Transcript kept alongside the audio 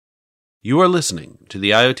You are listening to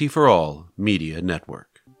the IoT for All Media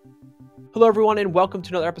Network. Hello, everyone, and welcome to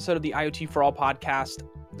another episode of the IoT for All podcast,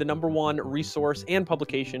 the number one resource and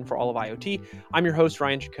publication for all of IoT. I'm your host,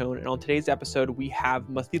 Ryan Chacon, and on today's episode, we have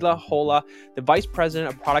Mithila Holla, the Vice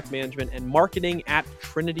President of Product Management and Marketing at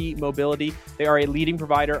Trinity Mobility. They are a leading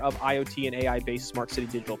provider of IoT and AI-based smart city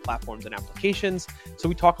digital platforms and applications. So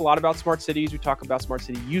we talk a lot about smart cities. We talk about smart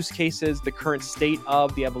city use cases, the current state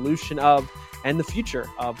of, the evolution of, and the future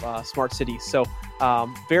of smart cities. So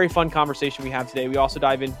very fun conversation we have today. We also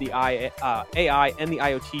dive into the AI and the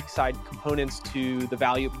IoT side components to the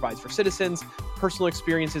value it provides for citizens, personal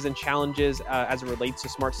experiences and challenges as it relates to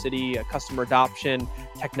smart city, customer adoption,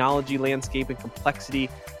 technology landscape and complexity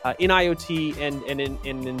in IoT and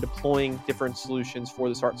in deploying different solutions for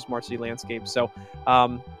the smart city landscape. So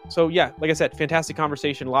yeah, like I said, fantastic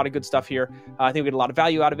conversation, a lot of good stuff here. I think we get a lot of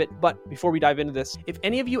value out of it. But before we dive into this, if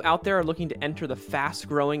any of you out there are looking to enter the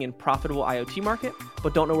fast-growing and profitable IoT market,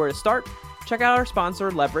 but don't know where to start, check out our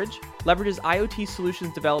sponsor, Leverage. Leverage's IoT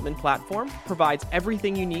solutions development platform provides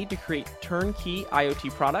everything you need to create turnkey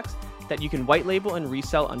IoT products that you can white label and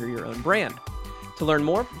resell under your own brand. To learn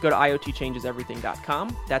more, go to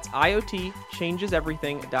iotchangeseverything.com. That's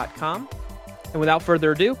iotchangeseverything.com. And without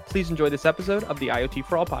further ado, please enjoy this episode of the IoT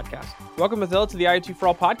for All podcast. Welcome, Mithila, to the IoT for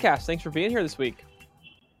All podcast. Thanks for being here this week.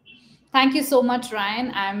 Thank you so much,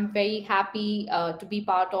 Ryan. I'm very happy to be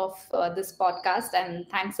part of this podcast, and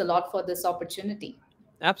thanks a lot for this opportunity.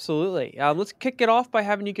 Absolutely. Let's kick it off by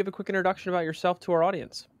having you give a quick introduction about yourself to our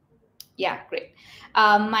audience. Yeah, great.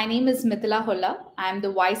 My name is Mithila Holla. I'm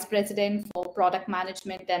the Vice President for Product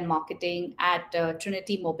Management and Marketing at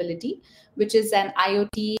Trinity Mobility, which is an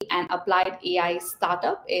IoT and applied AI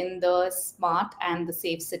startup in the smart and the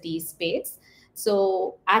safe city space.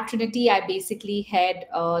 So at Trinity, I basically head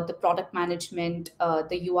the product management,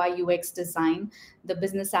 the UI UX design, the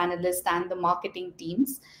business analyst, and the marketing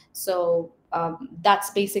teams. So that's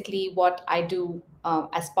basically what I do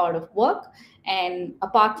as part of work. And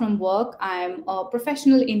apart from work, I'm a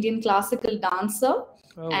professional Indian classical dancer.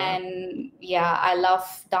 Oh, wow. And yeah, I love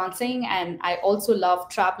dancing, and I also love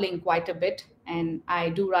traveling quite a bit. And I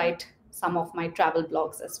do write some of my travel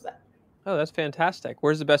blogs as well. Oh, that's fantastic.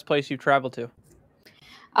 Where's the best place you've traveled to?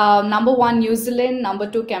 Number one, New Zealand.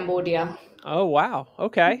 Number two, Cambodia. Oh, wow.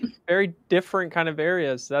 Okay. Very different kind of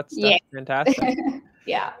areas. That's fantastic.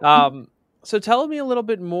 Yeah. So tell me a little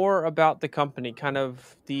bit more about the company, kind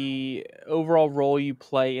of the overall role you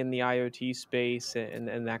play in the IoT space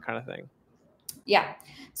and that kind of thing. Yeah.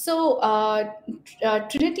 So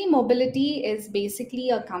Trinity Mobility is basically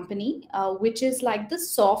a company which is like the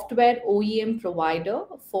software OEM provider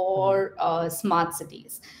for smart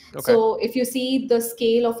cities. Okay. So if you see the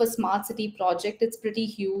scale of a smart city project, it's pretty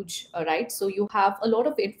huge, right? So you have a lot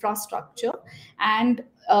of infrastructure, and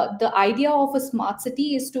the idea of a smart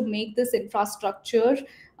city is to make this infrastructure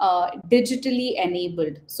digitally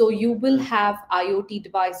enabled. So you will have IoT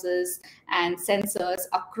devices and sensors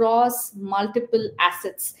across multiple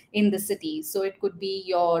assets in the city. So it could be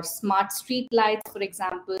your smart street lights, for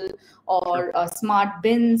example, or smart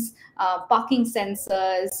bins, parking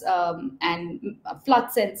sensors, and flood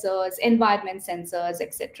sensors, environment sensors,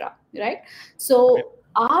 etc. Right? So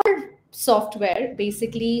our software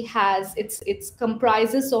basically has it's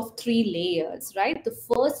comprises of 3 layers, right? The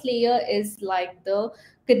first layer is like the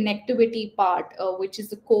connectivity part, which is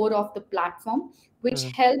the core of the platform, which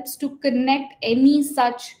helps to connect any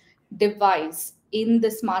such device in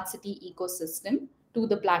the smart city ecosystem to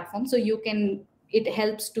the platform. So it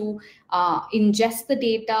helps to ingest the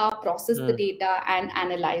data, process the data, and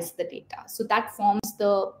analyze the data. So that forms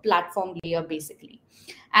the platform layer basically.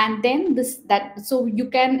 And then so you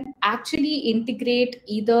can actually integrate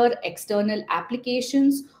either external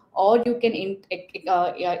applications, or you can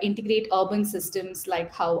integrate urban systems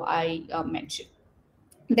like how I mentioned.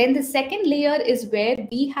 Then the second layer is where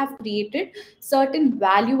we have created certain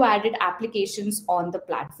value-added applications on the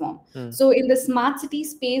platform. So in the smart city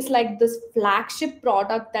space, like this flagship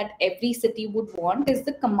product that every city would want is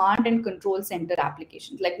the command and control center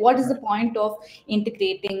applications. Like, what is the point of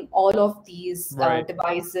integrating all of these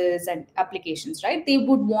devices and applications, right? They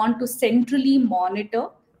would want to centrally monitor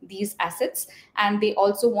these assets, and they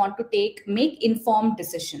also want to make informed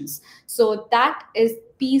decisions. So that is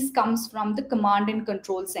piece comes from the command and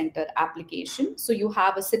control center application. So you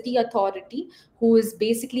have a city authority who is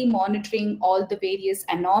basically monitoring all the various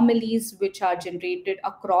anomalies which are generated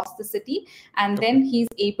across the city, and Okay. then he's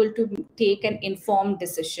able to take an informed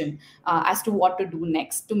decision as to what to do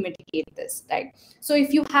next to mitigate this, right? So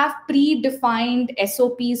if you have predefined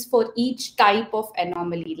SOPs for each type of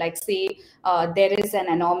anomaly, like say there is an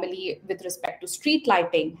anomaly with respect to street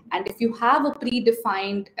lighting, and if you have a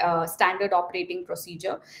predefined standard operating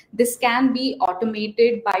procedure, this can be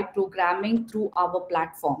automated by programming through our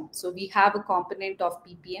platform. So we have a component of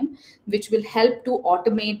PPM which will help to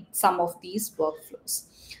automate some of these workflows.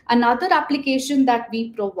 Another application that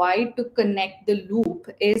we provide to connect the loop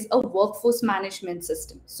is a workforce management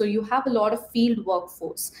system. So you have a lot of field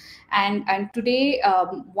workforce, and today,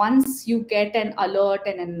 once you get an alert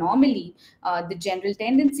and an anomaly, the general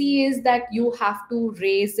tendency is that you have to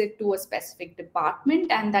raise it to a specific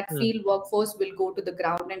department, and that Mm. field workforce will go to the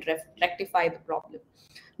ground and rectify the problem.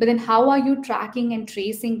 But then how are you tracking and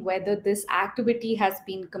tracing whether this activity has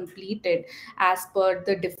been completed as per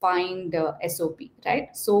the defined SOP, right?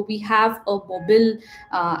 So we have a mobile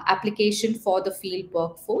application for the field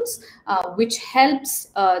workforce, which helps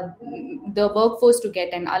the workforce to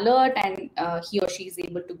get an alert, and he or she is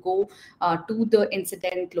able to go to the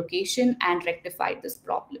incident location and rectify this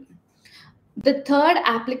problem. The third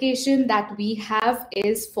application that we have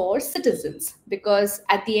is for citizens, because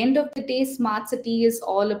at the end of the day, smart city is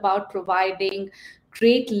all about providing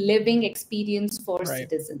great living experience for Right.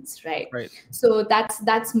 citizens, right? Right. So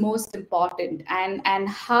that's most important. And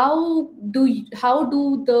how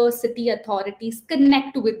do the city authorities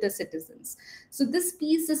connect with the citizens? So this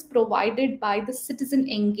piece is provided by the citizen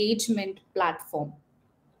engagement platform.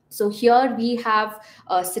 So here we have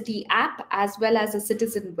a city app as well as a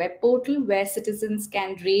citizen web portal where citizens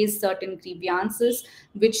can raise certain grievances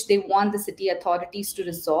which they want the city authorities to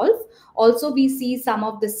resolve. Also, we see some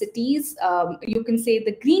of the cities, you can say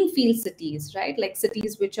the greenfield cities, right? Like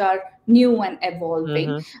cities which are new and evolving.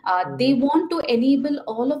 Mm-hmm. They Mm-hmm. want to enable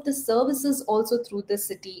all of the services also through the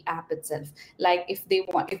city app itself. Like if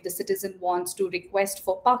the citizen wants to request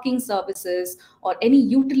for parking services or any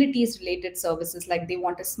utilities related services, like they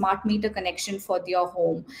want a smart meter connection for their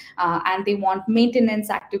home, and they want maintenance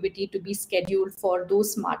activity to be scheduled for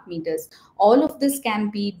those smart meters, all of this can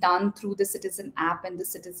be done through the citizen app and the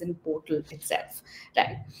citizen portal itself,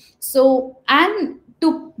 right? So, and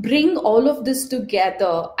to bring all of this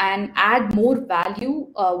together and add more value,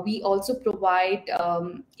 we also provide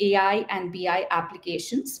AI and BI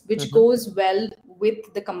applications, which Mm-hmm. goes well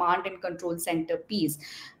with the command and control center piece.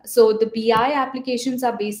 So the BI applications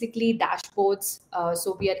are basically dashboards.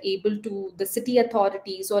 So we are able to, the city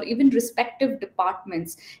authorities or even respective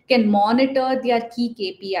departments can monitor their key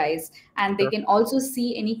KPIs, and they Sure. can also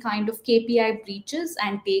see any kind of KPI breaches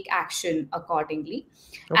and take action accordingly.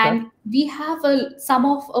 Okay. And we have some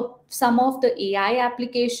of the AI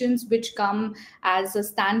applications which come as a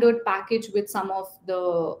standard package with some of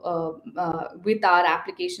the with our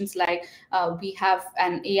applications, like we have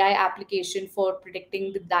an AI application for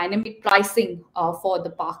predicting the dynamic pricing for the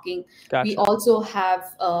parking. We Gotcha. also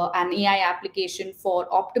have an AI application for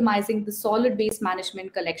optimizing the solid waste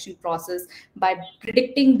management collection process by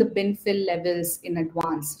predicting the bin fill levels in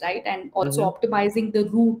advance, right? And also Mm-hmm. optimizing the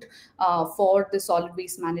route for the solid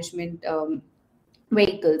waste management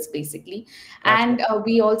vehicles basically. Gotcha. And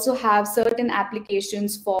we also have certain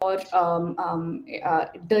applications for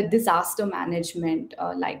the disaster management,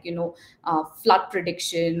 like flood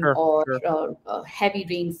prediction Sure. or Sure. heavy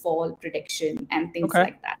rainfall prediction and things Okay.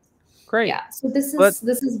 like that. Great. Yeah, so this But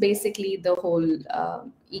is basically the whole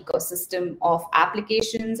ecosystem of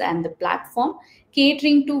applications and the platform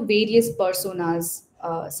catering to various personas,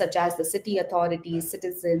 such as the city authorities,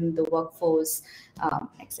 citizen, the workforce,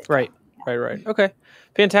 etc. right. Right. Right. Okay.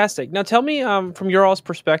 Fantastic. Now tell me, from your all's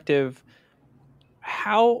perspective,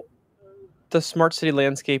 how the smart city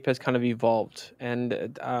landscape has kind of evolved, and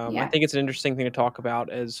I Yeah. think it's an interesting thing to talk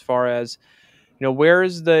about as far as where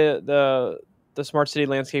is the smart city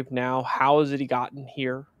landscape now? How has it gotten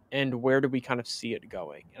here, and where do we kind of see it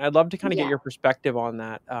going? And I'd love to kind of get Yeah. your perspective on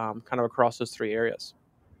that, kind of across those three areas.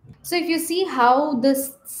 So if you see how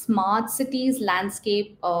this smart cities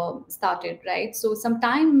landscape started, right? So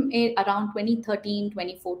sometime around 2013,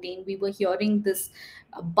 2014, we were hearing this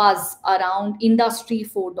buzz around Industry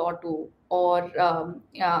 4.0 or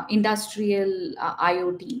industrial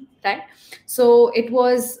IoT, right? So it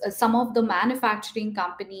was some of the manufacturing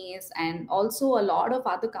companies and also a lot of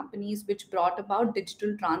other companies which brought about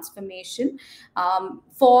digital transformation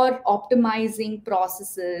for optimizing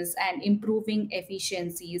processes and improving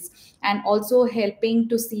efficiencies, and also helping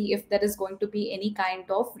to see if there is going to be any kind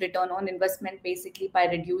of return on investment, basically by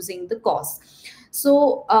reducing the cost.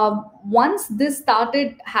 So once this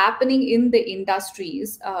started happening in the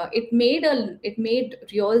industries, it made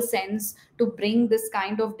real sense to bring this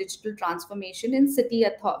kind of digital transformation in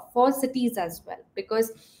for cities as well,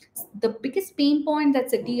 because the biggest pain point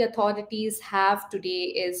that city authorities have today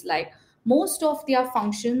is like most of their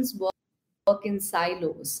functions work in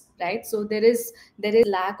silos, right? So there is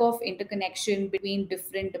lack of interconnection between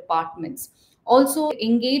different departments. Also,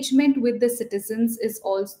 engagement with the citizens is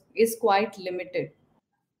quite limited,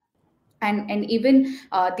 and even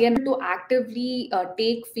they are not to actively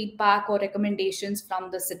take feedback or recommendations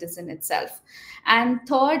from the citizen itself. And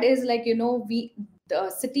third is like, we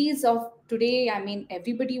the cities of today, I mean,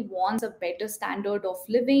 everybody wants a better standard of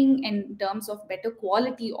living in terms of better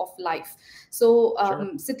quality of life. So Sure.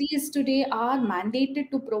 cities today are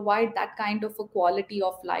mandated to provide that kind of a quality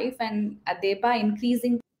of life, and thereby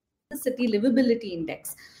increasing the city livability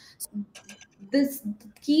index. This,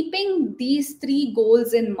 keeping these three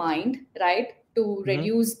goals in mind, right, to Hmm.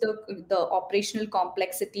 reduce the operational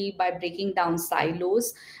complexity by breaking down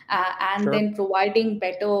silos, and Sure. then providing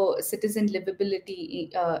better citizen livability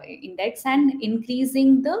index, and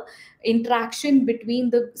increasing the interaction between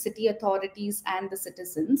the city authorities and the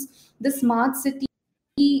citizens, the smart city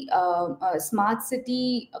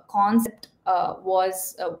concept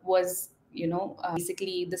was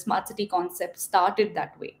basically the smart city concept started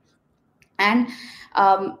that way. And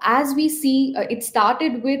as we see, it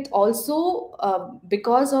started with also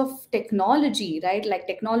because of technology, right? Like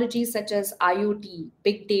technologies such as IoT,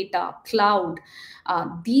 big data, cloud.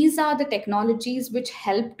 These are the technologies which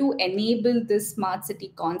help to enable this smart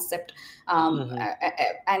city concept. Hmm.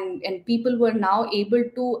 And people were now able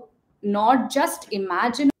to not just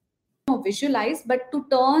imagine or visualize, but to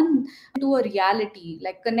turn into a reality,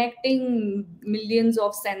 like connecting millions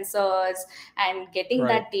of sensors and getting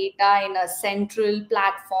Right. that data in a central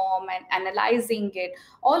platform and analyzing it.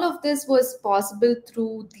 All of this was possible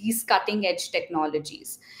through these cutting edge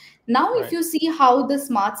technologies. Now, if Right. you see how the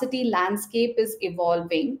smart city landscape is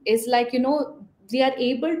evolving, is like, we are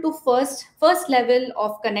able to first level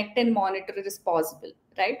of connect and monitor is possible,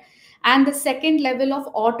 right? And the second level of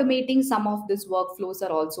automating some of these workflows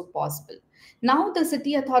are also possible. Now the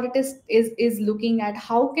city authorities is looking at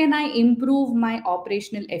how can I improve my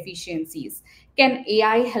operational efficiencies. Can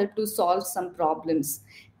AI help to solve some problems?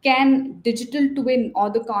 Can digital twin, or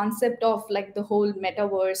the concept of like the whole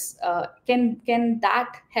metaverse, can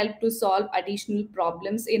that help to solve additional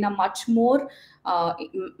problems in a much more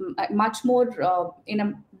in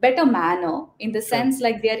a better manner, in the Sure. sense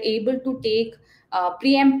like they are able to take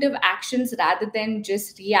preemptive actions rather than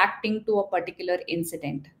just reacting to a particular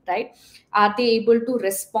incident, right? Are they able to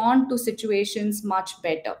respond to situations much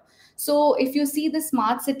better? So if you see, the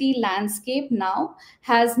smart city landscape now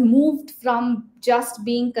has moved from just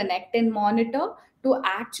being connect and monitor to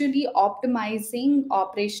actually optimizing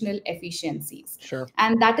operational efficiencies. Sure.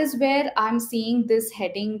 And that is where I'm seeing this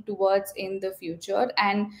heading towards in the future.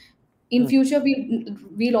 And in Hmm. future,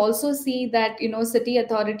 we'll also see that, city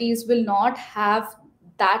authorities will not have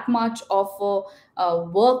that much of a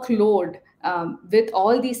workload, with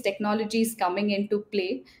all these technologies coming into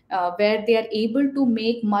play, where they are able to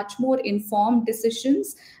make much more informed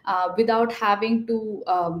decisions without having to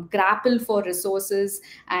grapple for resources,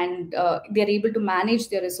 and they're able to manage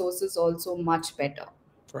their resources also much better.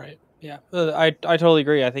 Right. Yeah. I totally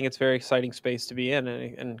agree. I think it's a very exciting space to be in,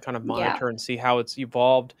 and kind of Yeah. monitor and see how it's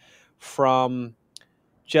evolved from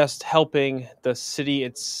just helping the city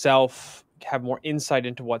itself have more insight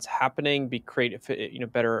into what's happening, be creative,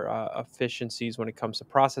 better efficiencies when it comes to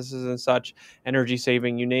processes and such, energy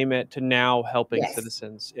saving, you name it, to now helping Yes.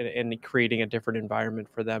 citizens and creating a different environment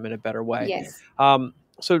for them in a better way. Yes.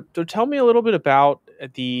 So tell me a little bit about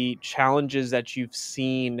the challenges that you've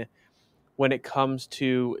seen when it comes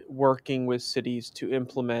to working with cities to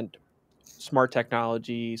implement smart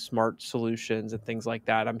technology, smart solutions, and things like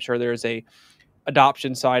that. I'm sure there's a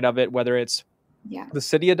adoption side of it, whether it's Yeah. the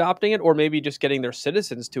city adopting it or maybe just getting their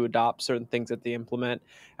citizens to adopt certain things that they implement,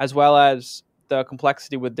 as well as the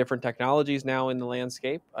complexity with different technologies now in the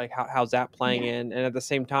landscape. Like how's that playing Yeah. in? And at the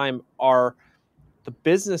same time, are the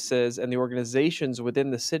businesses and the organizations within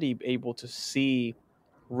the city able to see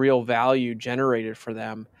real value generated for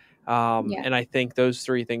them Yeah. And I think those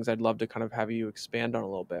three things I'd love to kind of have you expand on a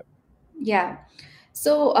little bit. Yeah.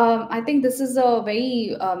 So I think this is a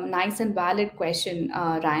very nice and valid question,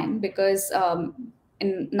 Ryan, because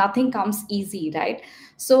and nothing comes easy, right?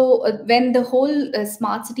 So when the whole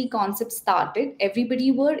smart city concept started,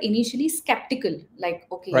 everybody were initially skeptical, like,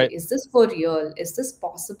 okay, Right. is this for real? Is this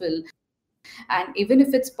possible? And even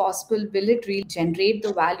if it's possible, will it really generate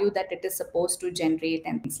the value that it is supposed to generate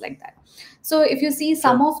and things like that? So if you see Sure.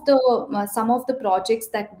 some of the projects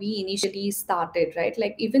that we initially started, right,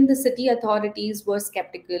 like even the city authorities were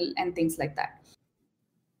skeptical and things like that.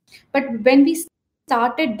 But when we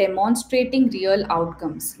started demonstrating real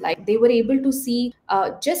outcomes, like they were able to see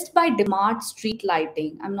just by smart street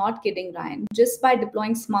lighting, I'm not kidding, Ryan, just by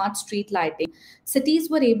deploying smart street lighting, cities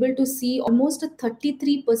were able to see almost a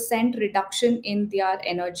 33% reduction in their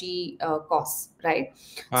energy costs, right?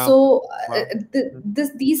 Wow. So Wow.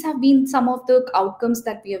 these have been some of the outcomes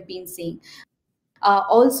that we have been seeing.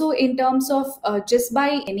 Also, in terms of just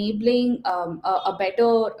by enabling a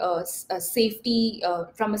better safety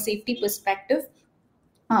from a safety perspective,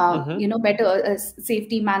 Mm-hmm. better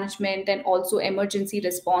safety management and also emergency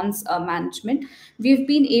response management, we've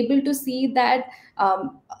been able to see that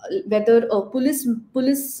whether a police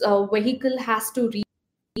vehicle has to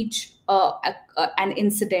reach an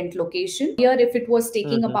incident location. Here, if it was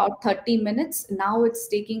taking Mm-hmm. about 30 minutes, now it's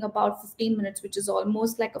taking about 15 minutes, which is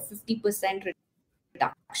almost like a 50% reduction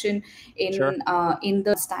Sure. in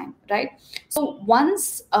the time, right? So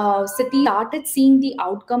once city started seeing the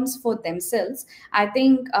outcomes for themselves, I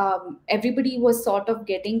think everybody was sort of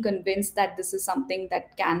getting convinced that this is something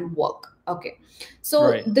that can work. Okay, so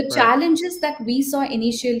Right. the Right. challenges that we saw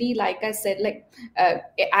initially, like I said, like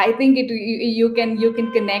I think you can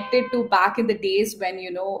connect it to back in the days when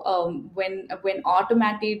when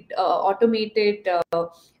automated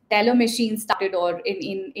telemachines started, or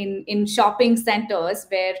in shopping centers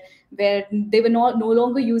where they were no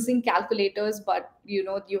longer using calculators, but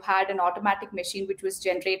you had an automatic machine which was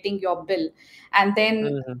generating your bill, and then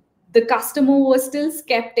Mm-hmm. the customer was still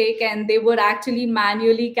skeptic and they were actually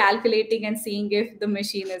manually calculating and seeing if the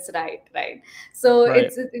machine is right. So Right.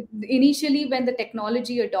 initially when the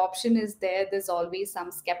technology adoption is there, there's always some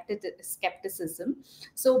skepticism.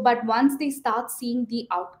 So but once they start seeing the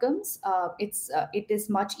outcomes, it is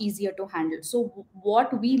much easier to handle. So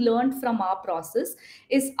what we learned from our process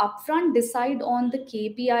is upfront decide on the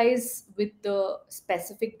KPIs with the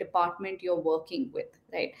specific department you're working with,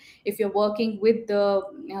 right? If you're working with the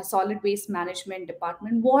solid waste management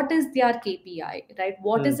department, what is their KPI, right?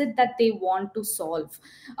 What Mm. is it that they want to solve?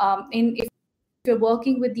 In If you're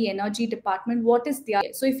working with the energy department, what is their,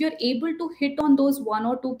 so if you're able to hit on those one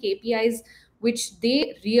or two KPIs which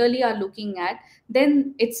they really are looking at,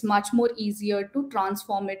 then it's much more easier to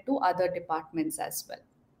transform it to other departments as well.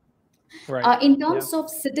 Right. In Yeah. terms of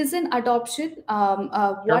citizen adoption,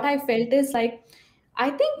 Sure. what I felt is like, I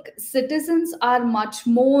think citizens are much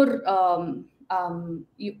more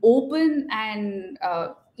open and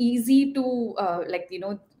easy to,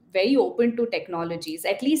 very open to technologies,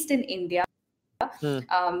 at least in India.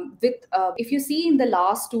 Mm. With If you see in the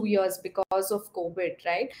last 2 years because of COVID,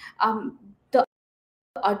 right? The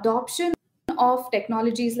adoption of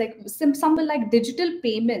technologies like something like digital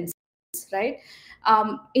payments, right?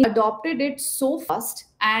 It adopted it so fast,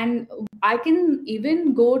 and I can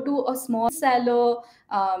even go to a small seller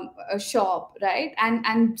a shop, right,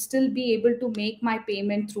 and still be able to make my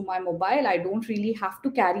payment through my mobile. I don't really have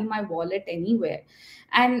to carry my wallet anywhere.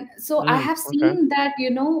 And so I Mm. have Okay. seen that,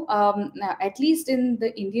 at least in the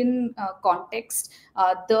Indian context,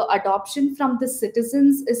 the adoption from the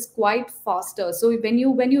citizens is quite faster. So when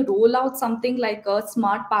you roll out something like a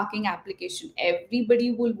smart parking application,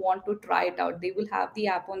 everybody will want to try it out. They will have the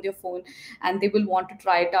app on their phone and they will want to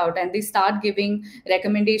try it out, and they start giving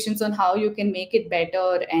recommendations on how you can make it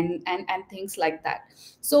better and things like that.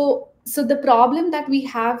 So the problem that we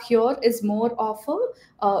have here is more of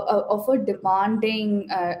a demanding,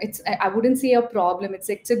 it's, I wouldn't say a problem, it's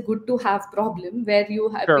a good to have problem, where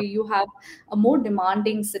Sure. you have a more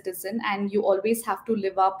demanding citizen, and you always have to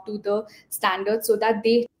live up to the standards so that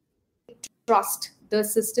they trust the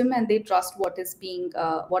system and they trust what is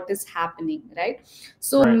happening, right?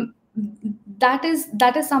 So Right. that is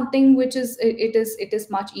something which is, it is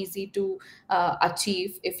much easy to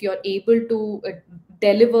achieve if you're able to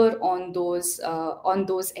deliver on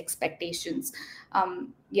those expectations.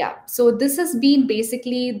 Yeah, so this has been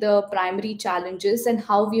basically the primary challenges and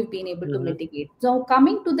how we've been able to Mm-hmm. mitigate. So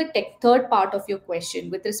coming to the third part of your question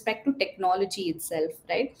with respect to technology itself,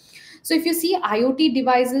 right? So if you see IoT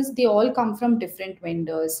devices, they all come from different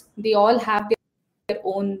vendors. They all have their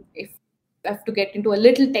own have to get into a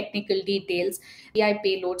little technical details, AI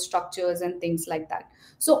payload structures and things like that.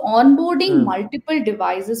 So onboarding Mm. multiple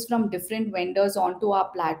devices from different vendors onto our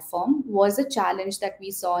platform was a challenge that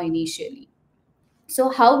we saw initially. So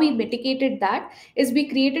how we mitigated that is we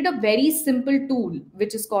created a very simple tool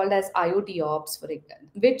which is called as IoT Ops, for example,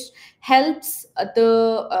 which helps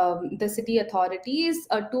the city authorities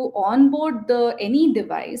to onboard the any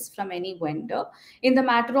device from any vendor in the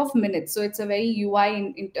matter of minutes. So it's a very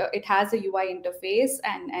it has a UI interface,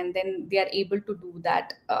 and then they are able to do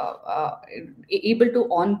that, able to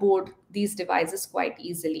onboard these devices quite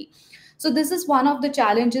easily. So this is one of the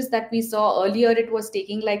challenges that we saw earlier. It was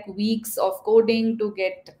taking like weeks of coding to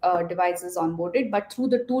get devices onboarded, but through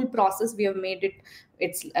the tool process, we have made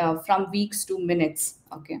it's from weeks to minutes.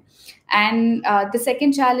 Okay, and the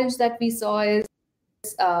second challenge that we saw is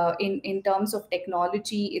in terms of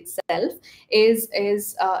technology itself is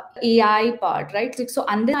AI part, right? So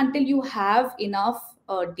until you have enough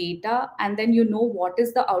data, and then you know what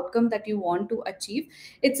is the outcome that you want to achieve,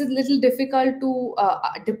 it's a little difficult to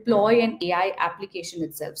deploy an AI application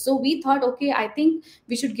itself. So we thought, okay, I think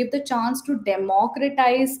we should give the chance to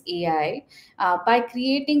democratize AI by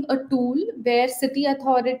creating a tool where city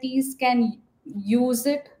authorities can use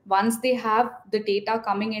it. Once they have the data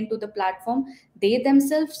coming into the platform, they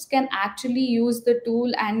themselves can actually use the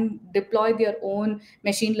tool and deploy their own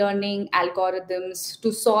machine learning algorithms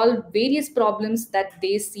to solve various problems that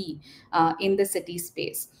they see in the city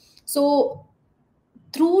space. So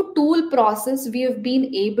through tool process, we have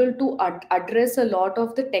been able to address a lot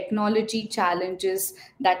of the technology challenges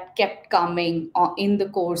that kept coming in the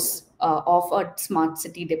course of a smart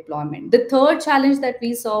city deployment. The third challenge that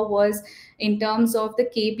we saw was in terms of the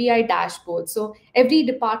KPI dashboard. So every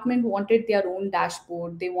department wanted their own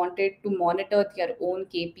dashboard. They wanted to monitor their own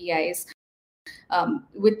KPIs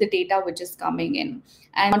with the data which is coming in,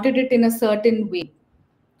 and wanted it in a certain way.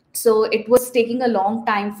 So it was taking a long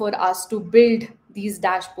time for us to build these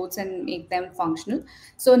dashboards and make them functional.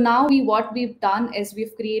 So now what we've done is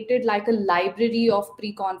we've created like a library of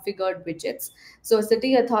pre-configured widgets. So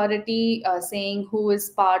city authority saying who is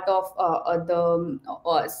part of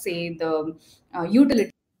the say the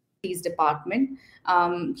utilities department,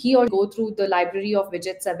 he or go through the library of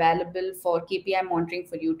widgets available for KPI monitoring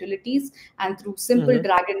for utilities, and through simple Hmm.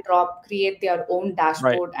 drag and drop create their own Right.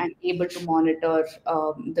 dashboard and able to monitor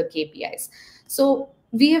the KPIs. So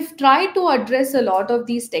we have tried to address a lot of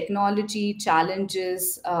these technology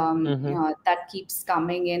challenges Hmm. that keeps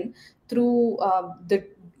coming in through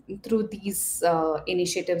through these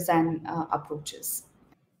initiatives and approaches.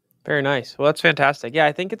 Very nice. Well, that's fantastic. Yeah,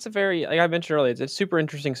 I think it's a very, like I mentioned earlier, it's a super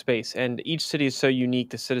interesting space, and each city is so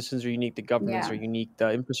unique. The citizens are unique, the governments Yeah. are unique,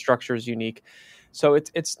 the infrastructure is unique. So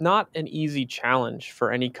it's not an easy challenge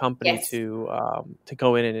for any company Yes. to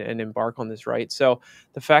go in and embark on this, right? So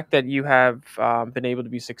the fact that you have been able to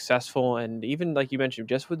be successful, and even like you mentioned,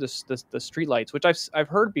 just with the street lights, which I've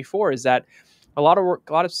heard before, is that a lot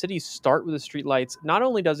of cities start with the street lights. Not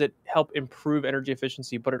only does it help improve energy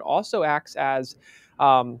efficiency, but it also acts as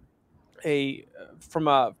um, a from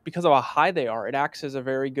a because of how high they are, it acts as a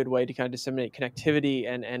very good way to kind of disseminate connectivity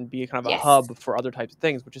and be kind of a Yes. hub for other types of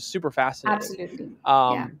things, which is super fascinating. Absolutely.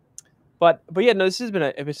 Yeah. Um, but yeah, no, this has been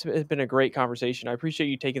it's been a great conversation. I appreciate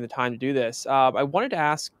you taking the time to do this. I wanted to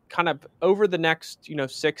ask, kind of over the next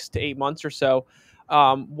 6 to 8 months or so,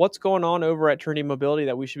 what's going on over at Trinity Mobility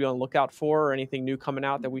that we should be on the lookout for, or anything new coming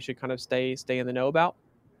out that we should kind of stay in the know about?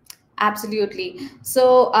 Absolutely.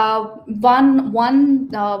 So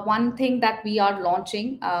one thing that we are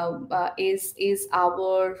launching is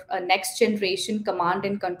our next generation command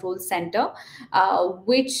and control center,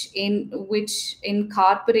 which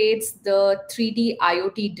incorporates the 3D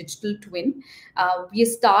IoT digital twin. We are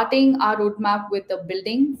starting our roadmap with the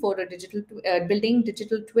building for a building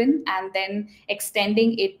digital twin, and then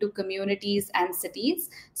extending it to communities and cities.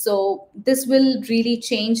 So this will really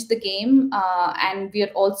change the game, and we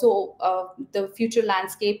are also the future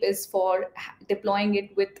landscape is for deploying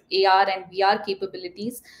it with AR and VR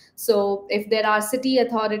capabilities. So if there are city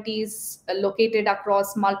authorities located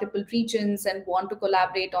across multiple regions and want to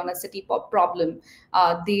collaborate on a city problem,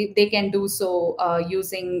 they can do so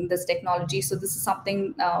using this technology. So this is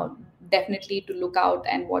something definitely to look out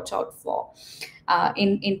and watch out for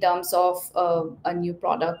in terms of a new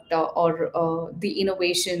product or the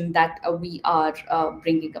innovation that we are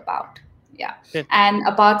bringing about. Yeah. Yeah. And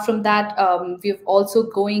apart from that, we're also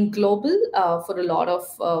going global for a lot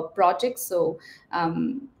of projects. So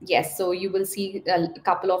yes, so you will see a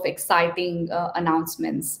couple of exciting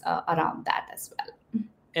announcements around that as well.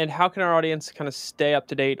 And how can our audience kind of stay up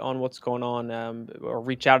to date on what's going on, or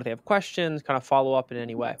reach out if they have questions, kind of follow up in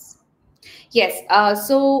any way? Yes. Yes.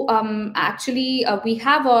 Actually, we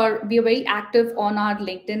are very active on our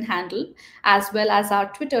LinkedIn handle as well as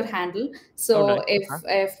our Twitter handle. Oh, So nice.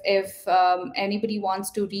 Okay. if anybody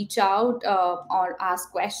wants to reach out or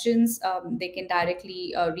ask questions, they can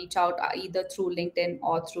directly reach out either through LinkedIn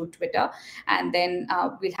or through Twitter, and then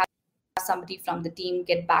we'll have somebody from the team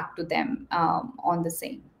get back to them on the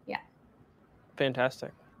same. Yeah.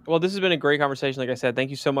 Fantastic. Well, this has been a great conversation. Like I said, thank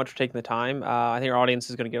you so much for taking the time. I think our audience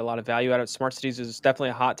is going to get a lot of value out of it. Smart cities is definitely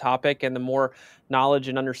a hot topic, and the more knowledge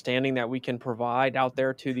and understanding that we can provide out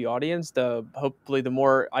there to the audience, the hopefully the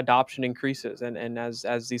more adoption increases. And as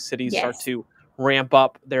these cities start Yes. to ramp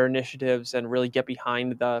up their initiatives and really get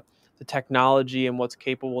behind the technology and what's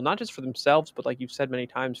capable, not just for themselves, but like you've said many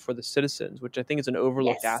times, for the citizens, which I think is an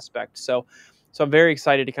overlooked Yes. aspect. So I'm very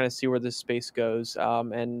excited to kind of see where this space goes.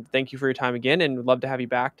 And thank you for your time again, and would love to have you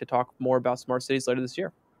back to talk more about smart cities later this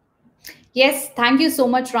year. Yes, thank you so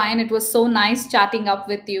much, Ryan. It was so nice chatting up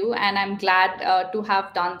with you, and I'm glad to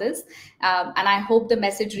have done this. And I hope the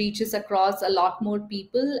message reaches across a lot more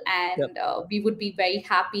people, Yep. and we would be very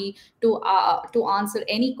happy to answer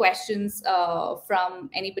any questions from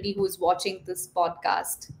anybody who's watching this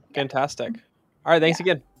podcast. Yeah, Fantastic. All right. Thanks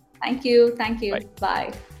yeah. again. Thank you. Thank Bye. you.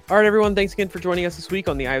 Bye. All right, everyone. Thanks again for joining us this week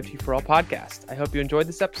on the IoT for All podcast. I hope you enjoyed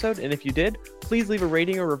this episode. And if you did, please leave a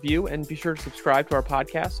rating or review and be sure to subscribe to our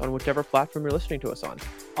podcast on whichever platform you're listening to us on.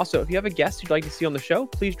 Also, if you have a guest you'd like to see on the show,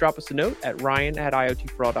 please drop us a note at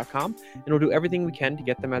ryan@iotforall.com, and we'll do everything we can to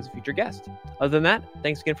get them as a future guest. Other than that,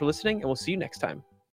 thanks again for listening, and we'll see you next time.